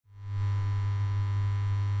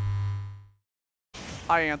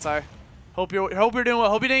Hi, Anti. Hope you're doing well.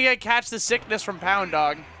 Hope you didn't catch the sickness from Pound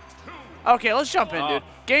Dog. Okay, let's jump in, dude.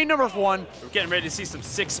 Game number 1. We're getting ready to see some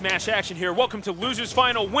sick smash action here. Welcome to Losers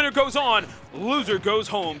Final. Winner goes on, loser goes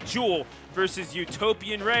home. Jewel versus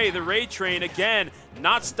Utopian Ray. The Ray train, again,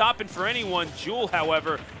 not stopping for anyone. Jewel,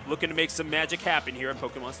 however, looking to make some magic happen here at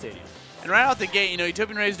Pokemon Stadium. And right out the gate, you know,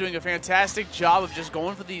 Utopian Ray is doing a fantastic job of just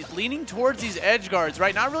going for these, leaning towards these edge guards,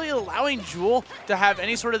 right? Not really allowing Jewel to have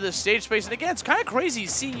any sort of the stage space. And again, it's kind of crazy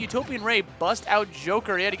seeing Utopian Ray bust out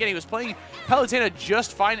Joker. Yet again, he was playing Palutena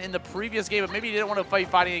just fine in the previous game, but maybe he didn't want to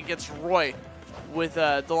fighting against Roy with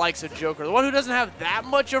the likes of Joker. The one who doesn't have that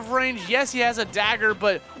much of range. Yes, he has a dagger,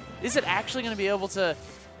 but is it actually going to be able to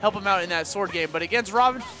help him out in that sword game? But against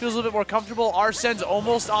Robin, feels a little bit more comfortable. Arsene's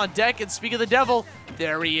almost on deck, and speak of the devil,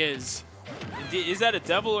 there he is. Is that a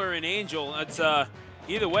devil or an angel? It's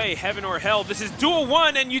either way, heaven or hell. This is Duel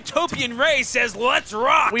 1, and Utopian Ray says, "Let's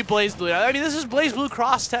rock." We Blaze Blue. I mean, this is Blaze Blue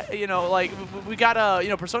Cross. You know, like we got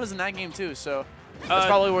Persona's in that game too, so that's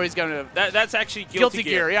probably where he's going to. That's actually Guilty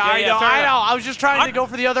Gear. Yeah, I know. I was just trying to go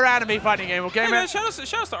for the other anime fighting game. Okay, man. Shout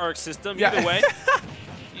out to Arc System. Yeah. Either way.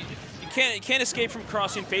 You can't escape from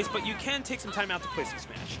crossing face, but you can take some time out to play some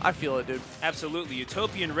Smash. I feel it, dude. Absolutely.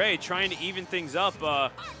 Utopian Ray trying to even things up,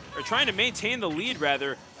 or trying to maintain the lead,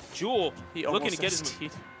 rather. Jewel looking to get his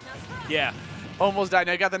teeth. Yeah. Almost died.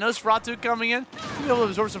 Now you got the Nosferatu coming in. He'll be able to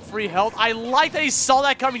absorb some free health. I like that he saw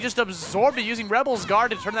that coming, just absorbed it using Rebel's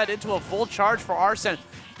Guard to turn that into a full charge for Arsene.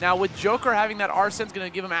 Now with Joker having that, Arsene's going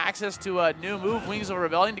to give him access to a new move, Wings of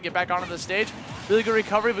Rebellion, to get back onto the stage. Really good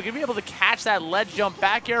recovery, but going to be able to catch that ledge jump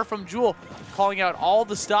back air from Jewel, calling out all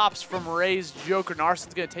the stops from Ray's Joker. And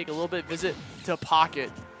Arsene's going to take a little bit visit to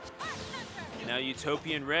pocket. Now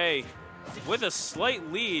Utopian Ray with a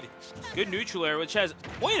slight lead. Good neutral air, which has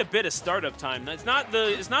quite a bit of startup time. It's not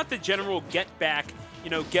the general get back,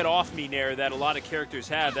 get off me nair that a lot of characters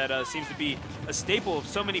have. That seems to be a staple of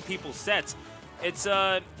so many people's sets. It's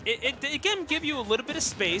it can give you a little bit of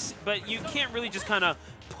space, but you can't really just kind of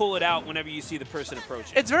pull it out whenever you see the person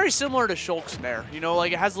approaching. It's very similar to Shulk's Nair.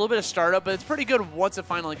 Like it has a little bit of startup, but it's pretty good once it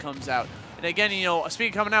finally comes out. And again,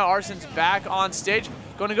 speaking coming out, Arsene's back on stage.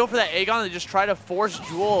 Going to go for that Aegon to just try to force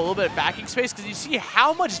Jewel a little bit of backing space, because you see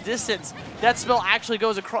how much distance that spell actually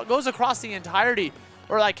goes across the entirety,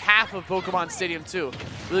 or like half of Pokemon Stadium 2.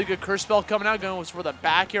 Really good curse spell coming out, going for the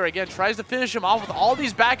back air again. Tries to finish him off with all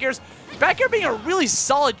these back airs. Back air being a really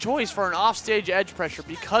solid choice for an offstage edge pressure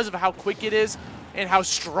because of how quick it is and how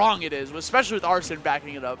strong it is, especially with Arsene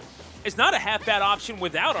backing it up. It's not a half-bad option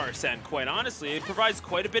without Arsene, quite honestly. It provides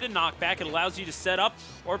quite a bit of knockback. It allows you to set up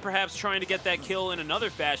or perhaps trying to get that kill in another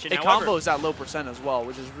fashion. It combos that low percent as well,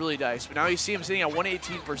 which is really nice. But now you see him sitting at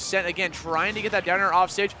 118%. Again, trying to get that down air off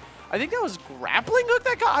stage. I think that was grappling hook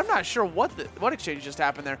that got. I'm not sure what exchange just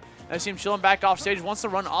happened there. I see him chilling back off stage. Wants to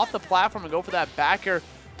run off the platform and go for that back air,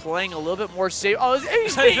 playing a little bit more safe. Oh,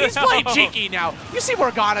 he's playing cheeky now. You see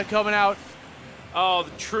Morgana coming out. Oh,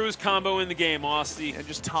 the truest combo in the game, Austin. And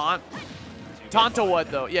just taunt. Taunt to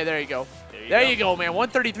what, though? Yeah, there you go. There you go, man.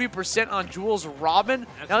 133% on Jewel's Robin.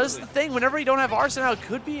 Absolutely. Now, this is the thing. Whenever you don't have Arsene out, it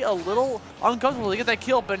could be a little uncomfortable to get that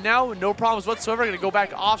kill. But now, no problems whatsoever. Going to go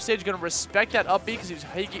back off stage. Going to respect that up B because he's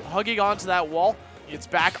hugging onto that wall. Gets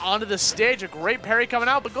back onto the stage. A great parry coming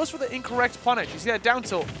out, but goes for the incorrect punish. You see that down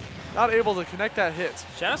tilt. Not able to connect that hit.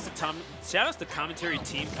 Shout-outs to commentary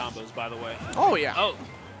team combos, by the way. Oh, yeah. Oh.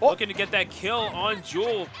 Looking to get that kill on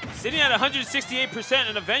Jewel, sitting at 168%,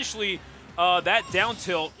 and eventually that down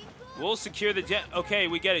tilt will secure the jet. Okay,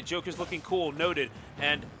 we get it. Joker's looking cool, noted.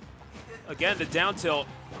 And again, the down tilt.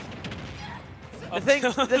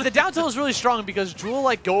 The down tilt is really strong because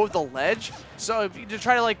Jewel go with the ledge, so to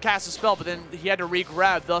try to cast a spell, but then he had to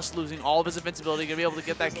re-grab, thus losing all of his invincibility, gonna be able to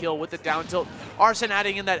get that kill with the down tilt. Arsene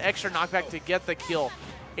adding in that extra knockback to get the kill.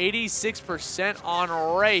 86%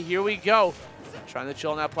 on Ray. Here we go. Trying to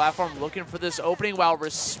chill on that platform, looking for this opening while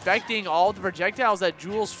respecting all the projectiles that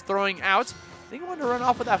Jewel's throwing out. I think he wanted to run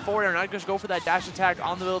off with that forward air, not just go for that dash attack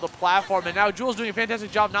on the middle of the platform. And now Jewel's doing a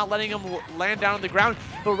fantastic job not letting him land down on the ground.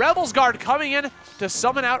 But Rebel's Guard coming in to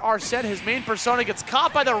summon out Arsene. His main persona gets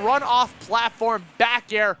caught by the run-off platform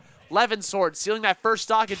back air. Levin Sword sealing that first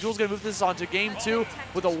stock, and Jewel's going to move this on to game 2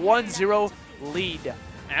 with a 1-0 lead.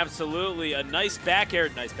 Absolutely. A nice back air,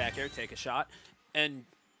 take a shot. And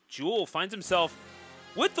Jewel finds himself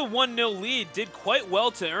with the 1-0 lead, did quite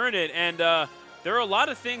well to earn it, and there are a lot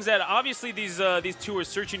of things that obviously these two are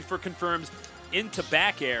searching for confirms into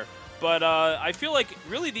back air, but I feel like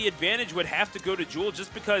really the advantage would have to go to Jewel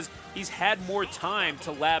just because he's had more time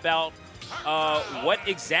to lab out what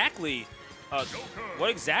exactly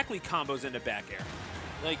combos into back air.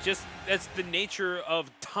 Like, just that's the nature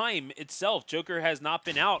of time itself. Joker has not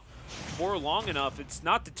been out for long enough. It's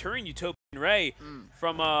not deterring Utopian Ray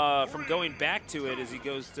from going back to it as he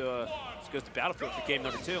goes to Battlefield for game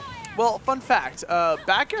number 2. Well, fun fact,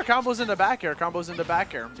 back air combos into back air, combos into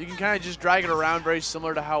back air. You can kind of just drag it around, very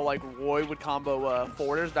similar to how like Roy would combo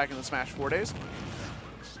forward airs back in the Smash 4 days.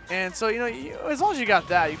 And so, you know, as long as you got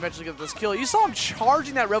that, you eventually get this kill. You saw him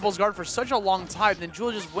charging that Rebel's Guard for such a long time, then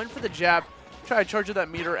Jewel just went for the jab, try to charge at that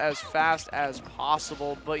meter as fast as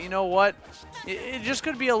possible. But you know what? It just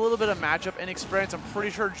could be a little bit of matchup inexperience. I'm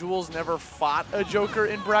pretty sure Jewel's never fought a Joker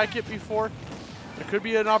in bracket before. There could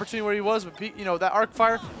be an opportunity where he was, but you know, that arc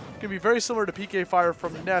fire can be very similar to PK fire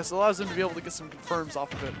from Ness. It allows him to be able to get some confirms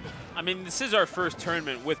off of it. I mean, this is our first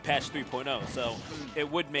tournament with patch 3.0, so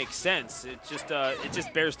it would make sense. It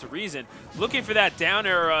just bears to reason. Looking for that down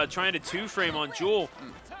air, trying to 2-frame on Jewel.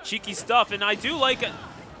 Cheeky stuff, and I do like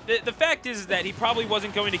it. The fact is that he probably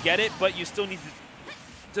wasn't going to get it, but you still need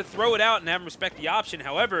to throw it out and have him respect the option.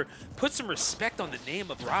 However, put some respect on the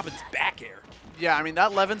name of Robin's back air. Yeah, I mean,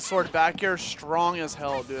 that Levin sword back air, strong as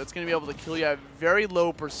hell, dude. It's going to be able to kill you at very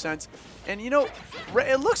low %. And, you know,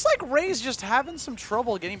 it looks like Ray's just having some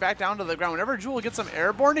trouble getting back down to the ground. Whenever Jewel gets him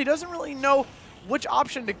airborne, he doesn't really know which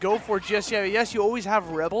option to go for just yet. Yes, you always have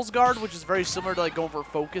Rebel's Guard, which is very similar to like going for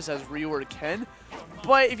focus as Ryu or Ken.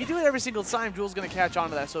 But if you do it every single time, Jewel's going to catch on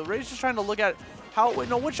to that. So Ray's just trying to look at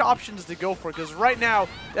which options to go for, because right now,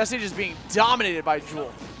 that stage is being dominated by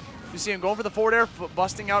Jewel. You see him going for the forward air,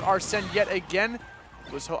 busting out Arsene yet again.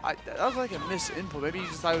 That was like a miss input. Maybe he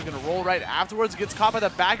just thought he was going to roll right afterwards. Gets caught by the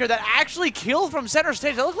backer that actually killed from center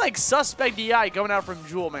stage. That looked like suspect DI coming out from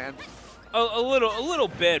Jewel, man. A little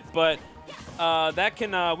bit, but that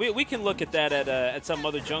can we can look at that at some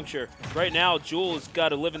other juncture. Right now, Jewel's got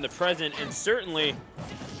to live in the present, and certainly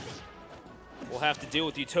we'll have to deal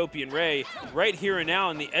with Utopian Ray right here and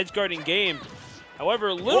now in the edge guarding game. However,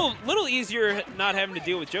 a little easier not having to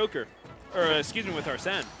deal with Joker, or excuse me, with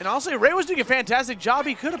Arsene. And honestly, Ray was doing a fantastic job.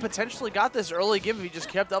 He could have potentially got this early game if he just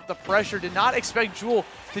kept up the pressure. Did not expect Jewel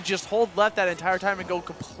to just hold left that entire time and go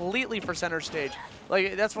completely for center stage.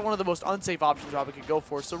 Like, that's one of the most unsafe options Robin could go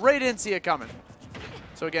for. So Ray didn't see it coming.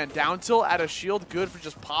 So again, down tilt at a shield, good for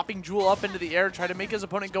just popping Jewel up into the air, try to make his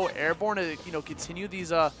opponent go airborne to, you know, continue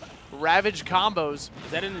these ravage combos.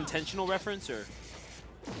 Is that an intentional reference, or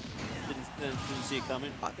didn't see it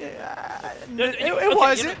coming? It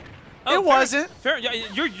wasn't. It wasn't. Fair.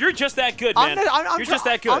 You're just that good, man. You're just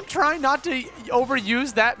that good. I'm trying not to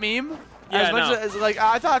overuse that meme. Yeah, as much as, like,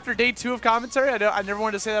 I thought after day 2 of commentary, I never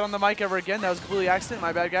wanted to say that on the mic ever again. That was a completely accident.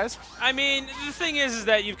 My bad, guys. I mean, the thing is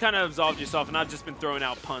that you've kind of absolved yourself, and I've just been throwing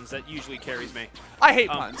out puns. That usually carries me. I hate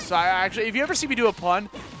puns. So I actually, if you ever see me do a pun,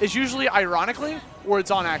 it's usually ironically or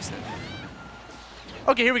it's on accident.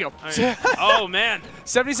 Okay, here we go. Right. Oh, man.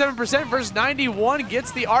 77% versus 91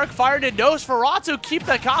 gets the arc fired to Nosferatu. Keep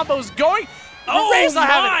the combos going. Oh, Ray's not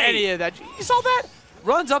having any of that. You saw that?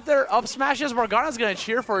 Runs up there, up smashes. Morgana's going to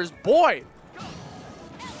cheer for his boy.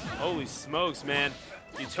 Holy smokes, man.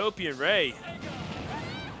 Utopian Ray.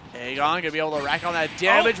 Aegon going to be able to rack on that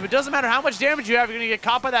damage, but it doesn't matter how much damage you have, you're going to get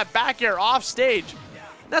caught by that back air off stage.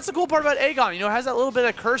 And that's the cool part about Aegon. You know, it has that little bit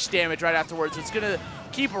of curse damage right afterwards. It's going to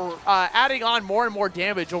keep adding on more and more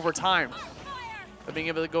damage over time. But being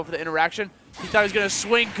able to go for the interaction, he thought he was going to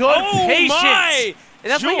swing. Good patience. My!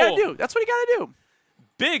 And that's what you got to do. That's what you got to do.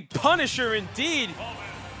 Big Punisher indeed.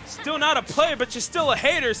 Still not a player, but you're still a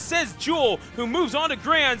hater, says Jewel, who moves on to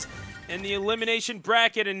Grands in the elimination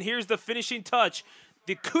bracket. And here's the finishing touch.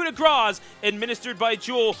 The coup de grace administered by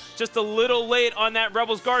Jewel, just a little late on that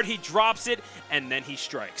Rebel's Guard. He drops it, and then he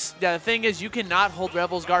strikes. Yeah, the thing is, you cannot hold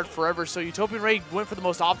Rebel's Guard forever, so Utopian Ray went for the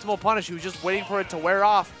most optimal punish. He was just waiting for it to wear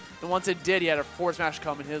off, and once it did, he had a forward smash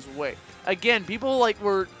coming his way. Again, people like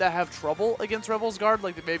that have trouble against Rebel's Guard,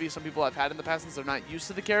 like maybe some people have had in the past since they're not used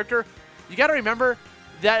to the character, you got to remember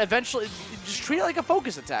that eventually, just treat it like a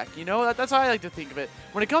focus attack, you know? That's how I like to think of it.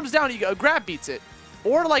 When it comes down, grab beats it.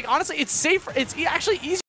 Or, like, honestly, it's safer. It's actually easier